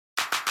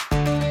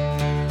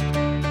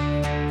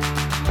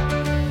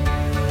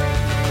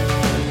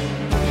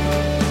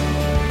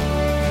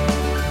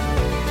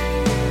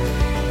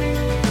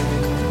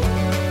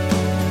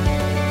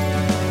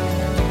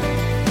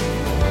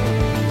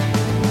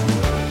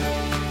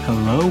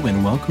Hello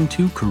and welcome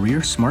to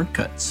Career Smart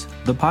Cuts,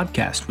 the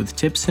podcast with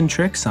tips and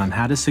tricks on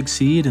how to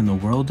succeed in the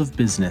world of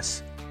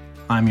business.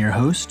 I'm your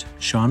host,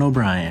 Sean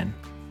O'Brien.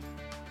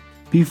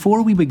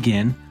 Before we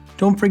begin,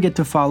 don't forget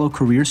to follow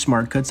Career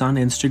Smart Cuts on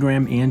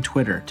Instagram and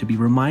Twitter to be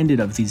reminded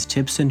of these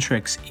tips and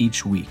tricks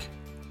each week.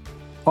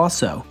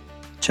 Also,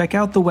 check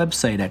out the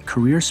website at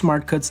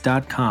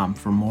careersmartcuts.com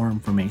for more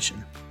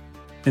information.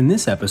 In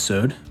this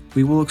episode,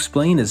 we will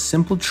explain a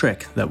simple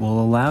trick that will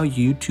allow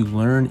you to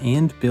learn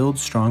and build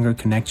stronger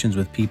connections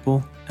with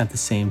people at the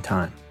same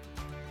time.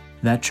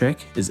 That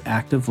trick is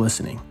active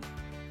listening.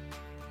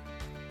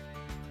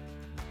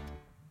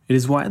 It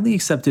is widely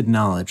accepted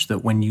knowledge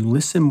that when you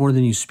listen more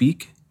than you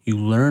speak, you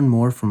learn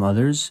more from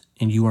others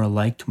and you are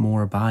liked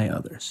more by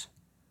others.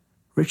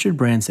 Richard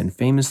Branson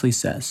famously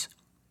says,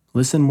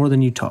 "Listen more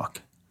than you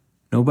talk.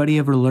 Nobody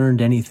ever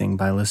learned anything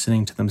by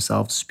listening to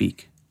themselves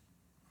speak."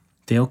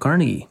 Dale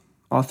Carnegie,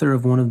 author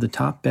of one of the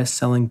top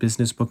best-selling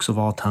business books of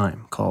all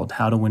time called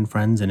How to Win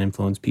Friends and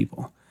Influence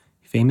People,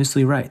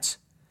 famously writes,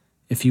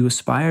 "If you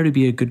aspire to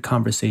be a good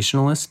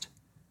conversationalist,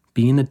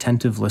 be an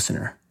attentive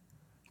listener.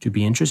 To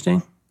be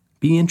interesting,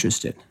 be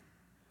interested.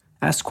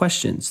 Ask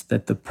questions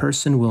that the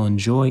person will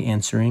enjoy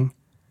answering.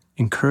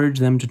 Encourage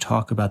them to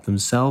talk about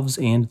themselves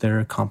and their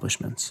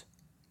accomplishments."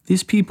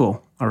 These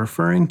people are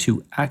referring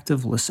to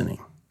active listening.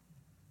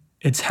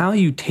 It's how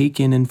you take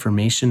in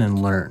information and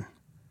learn.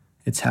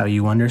 It's how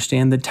you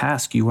understand the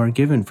task you are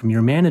given from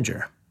your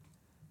manager.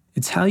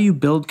 It's how you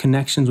build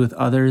connections with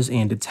others,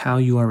 and it's how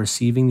you are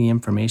receiving the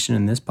information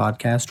in this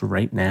podcast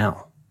right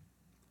now.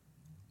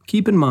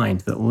 Keep in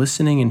mind that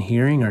listening and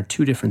hearing are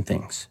two different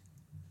things.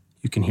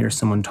 You can hear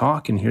someone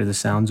talk and hear the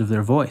sounds of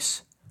their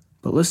voice,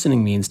 but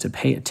listening means to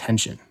pay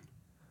attention.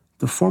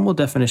 The formal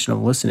definition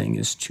of listening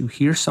is to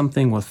hear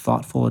something with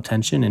thoughtful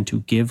attention and to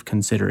give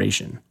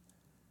consideration.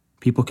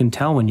 People can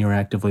tell when you're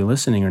actively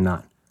listening or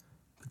not,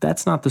 but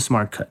that's not the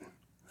smart cut.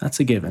 That's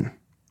a given.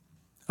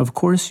 Of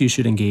course, you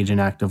should engage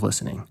in active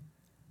listening.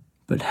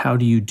 But how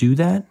do you do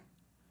that?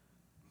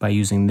 By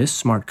using this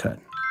smart cut.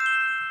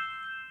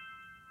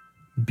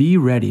 Be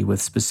ready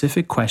with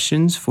specific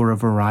questions for a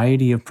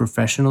variety of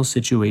professional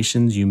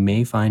situations you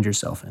may find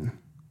yourself in.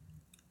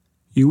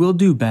 You will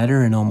do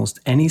better in almost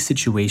any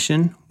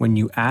situation when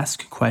you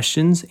ask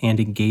questions and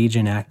engage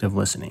in active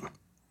listening.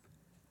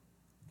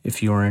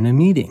 If you're in a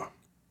meeting,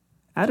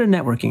 at a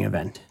networking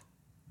event,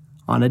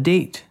 on a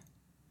date,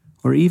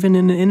 or even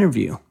in an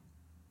interview,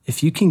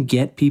 if you can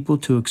get people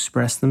to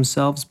express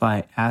themselves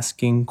by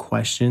asking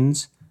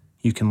questions,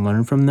 you can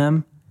learn from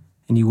them,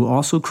 and you will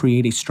also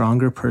create a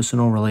stronger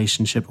personal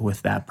relationship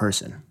with that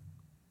person.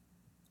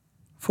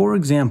 For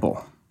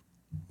example,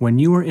 when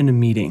you are in a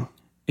meeting,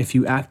 if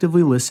you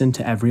actively listen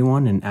to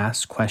everyone and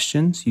ask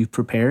questions you've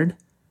prepared,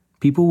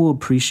 people will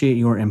appreciate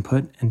your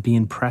input and be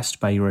impressed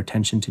by your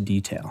attention to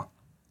detail.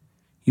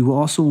 You will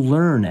also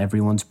learn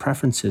everyone's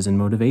preferences and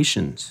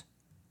motivations.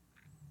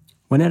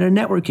 When at a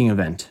networking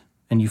event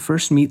and you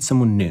first meet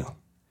someone new,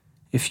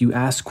 if you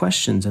ask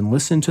questions and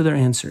listen to their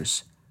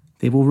answers,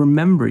 they will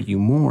remember you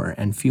more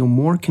and feel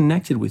more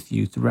connected with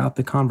you throughout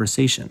the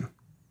conversation.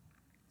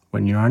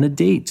 When you're on a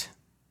date,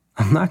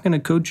 I'm not going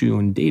to coach you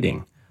in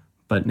dating,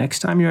 but next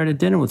time you're at a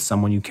dinner with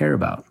someone you care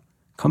about,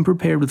 come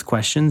prepared with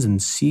questions and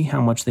see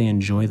how much they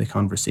enjoy the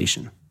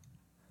conversation.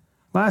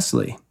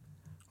 Lastly,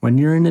 when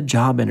you're in a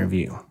job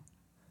interview,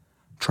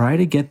 try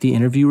to get the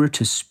interviewer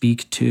to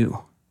speak too.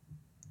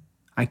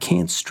 I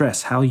can't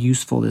stress how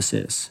useful this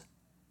is.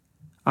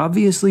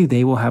 Obviously,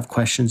 they will have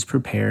questions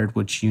prepared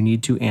which you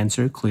need to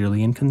answer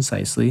clearly and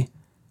concisely,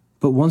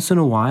 but once in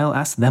a while,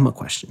 ask them a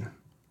question,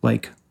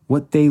 like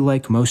what they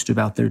like most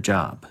about their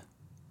job.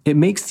 It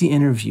makes the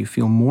interview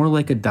feel more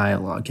like a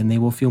dialogue, and they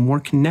will feel more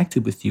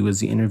connected with you as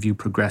the interview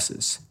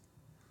progresses.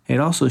 It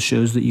also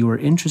shows that you are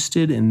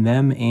interested in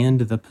them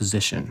and the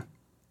position.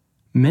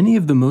 Many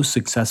of the most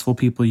successful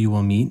people you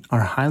will meet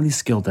are highly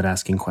skilled at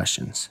asking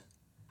questions.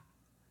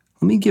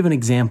 Let me give an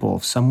example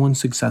of someone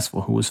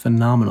successful who was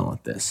phenomenal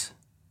at this.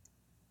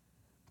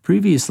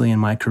 Previously in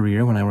my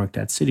career, when I worked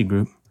at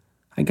Citigroup,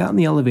 I got in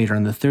the elevator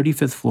on the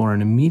 35th floor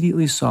and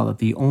immediately saw that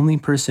the only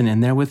person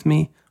in there with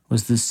me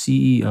was the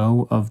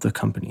CEO of the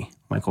company,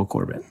 Michael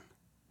Corbett.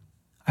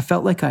 I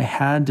felt like I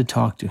had to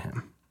talk to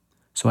him,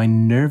 so I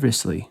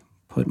nervously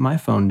put my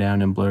phone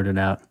down and blurted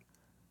out,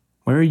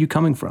 "Where are you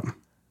coming from?"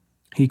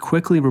 He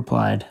quickly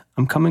replied,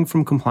 "I'm coming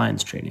from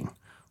compliance training.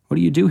 What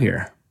do you do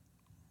here?"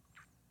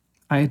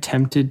 I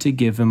attempted to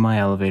give him my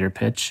elevator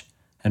pitch,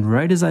 and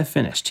right as I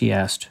finished, he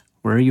asked,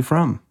 "Where are you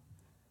from?"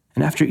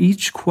 And after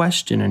each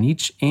question and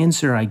each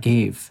answer I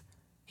gave,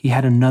 he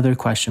had another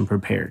question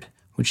prepared,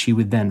 which he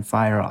would then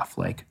fire off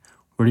like,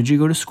 "Where did you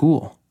go to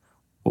school?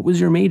 What was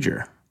your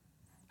major?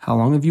 How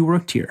long have you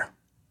worked here?"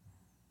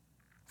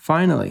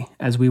 Finally,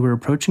 as we were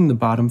approaching the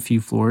bottom few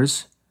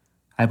floors,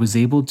 I was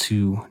able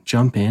to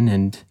jump in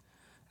and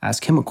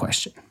ask him a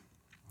question.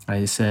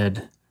 I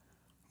said,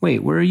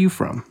 "Wait, where are you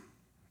from?"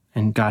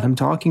 and got him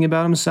talking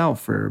about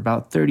himself for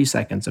about 30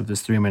 seconds of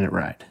this 3-minute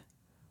ride.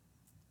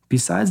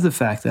 Besides the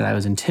fact that I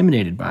was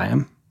intimidated by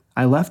him,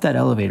 I left that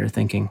elevator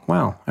thinking,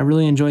 wow, I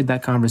really enjoyed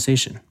that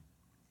conversation.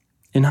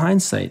 In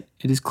hindsight,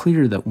 it is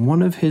clear that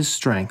one of his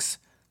strengths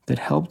that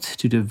helped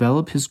to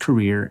develop his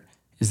career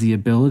is the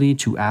ability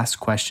to ask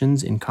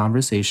questions in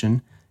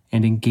conversation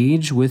and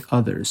engage with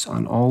others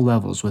on all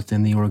levels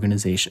within the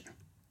organization.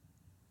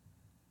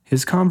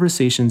 His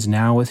conversations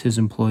now with his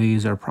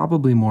employees are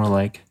probably more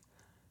like,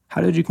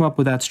 how did you come up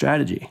with that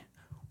strategy?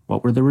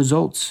 What were the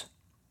results?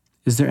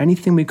 Is there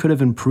anything we could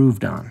have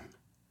improved on?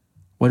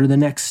 What are the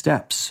next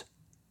steps?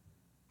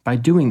 By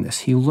doing this,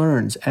 he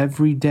learns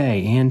every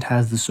day and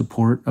has the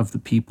support of the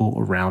people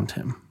around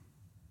him.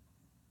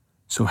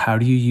 So how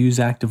do you use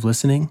active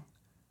listening?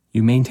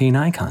 You maintain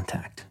eye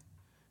contact.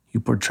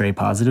 You portray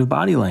positive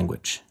body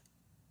language.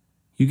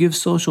 You give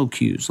social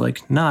cues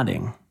like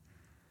nodding.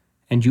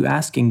 And you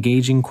ask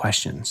engaging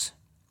questions.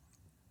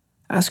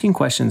 Asking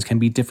questions can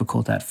be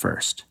difficult at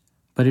first,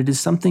 but it is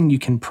something you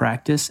can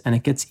practice and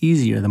it gets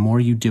easier the more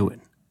you do it.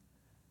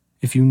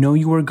 If you know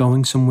you are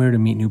going somewhere to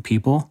meet new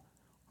people,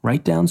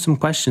 write down some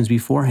questions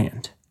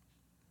beforehand.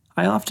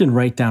 I often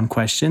write down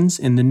questions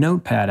in the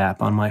Notepad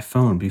app on my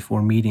phone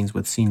before meetings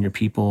with senior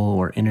people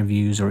or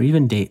interviews or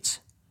even dates.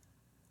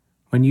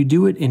 When you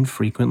do it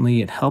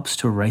infrequently, it helps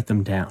to write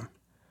them down.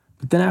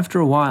 But then after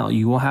a while,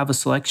 you will have a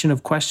selection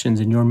of questions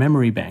in your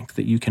memory bank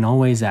that you can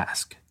always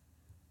ask.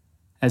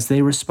 As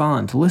they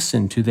respond,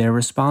 listen to their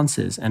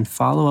responses and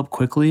follow up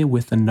quickly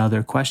with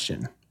another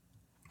question.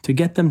 To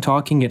get them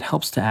talking, it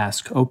helps to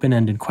ask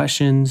open-ended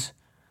questions,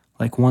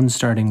 like one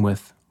starting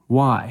with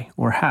why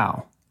or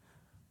how.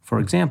 For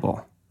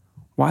example,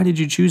 why did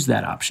you choose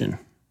that option?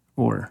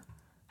 Or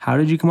how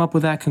did you come up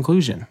with that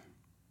conclusion?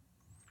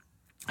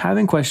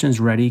 Having questions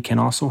ready can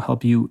also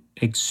help you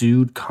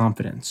exude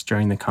confidence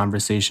during the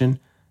conversation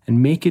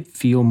and make it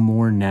feel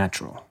more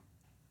natural.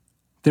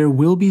 There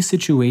will be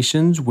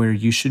situations where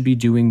you should be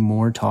doing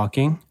more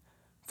talking.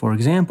 For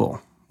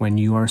example, when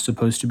you are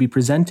supposed to be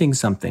presenting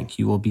something,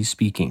 you will be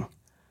speaking.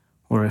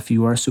 Or if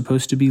you are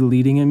supposed to be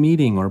leading a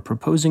meeting or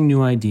proposing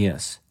new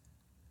ideas.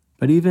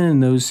 But even in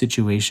those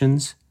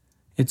situations,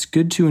 it's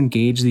good to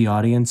engage the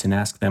audience and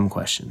ask them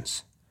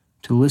questions,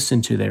 to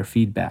listen to their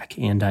feedback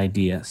and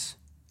ideas.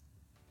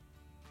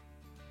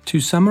 To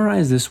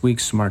summarize this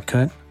week's Smart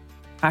Cut,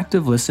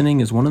 active listening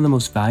is one of the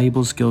most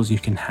valuable skills you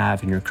can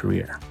have in your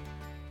career.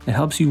 It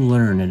helps you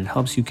learn and it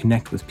helps you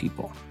connect with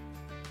people.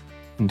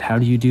 And how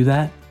do you do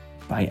that?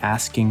 By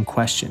asking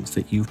questions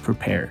that you've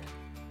prepared.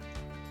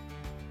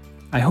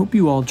 I hope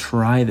you all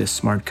try this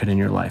Smart Cut in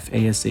your life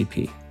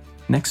ASAP.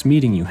 Next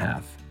meeting you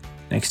have,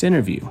 next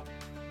interview,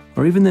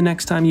 or even the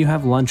next time you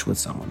have lunch with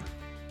someone.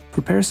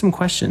 Prepare some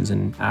questions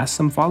and ask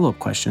some follow-up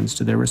questions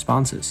to their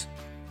responses.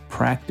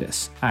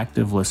 Practice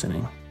active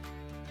listening.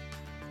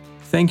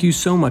 Thank you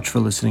so much for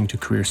listening to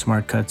Career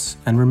Smart Cuts,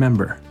 and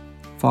remember,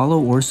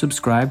 follow or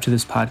subscribe to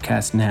this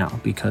podcast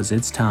now because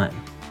it's time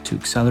to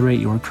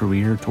accelerate your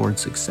career towards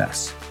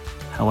success,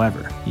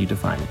 however you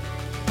define it.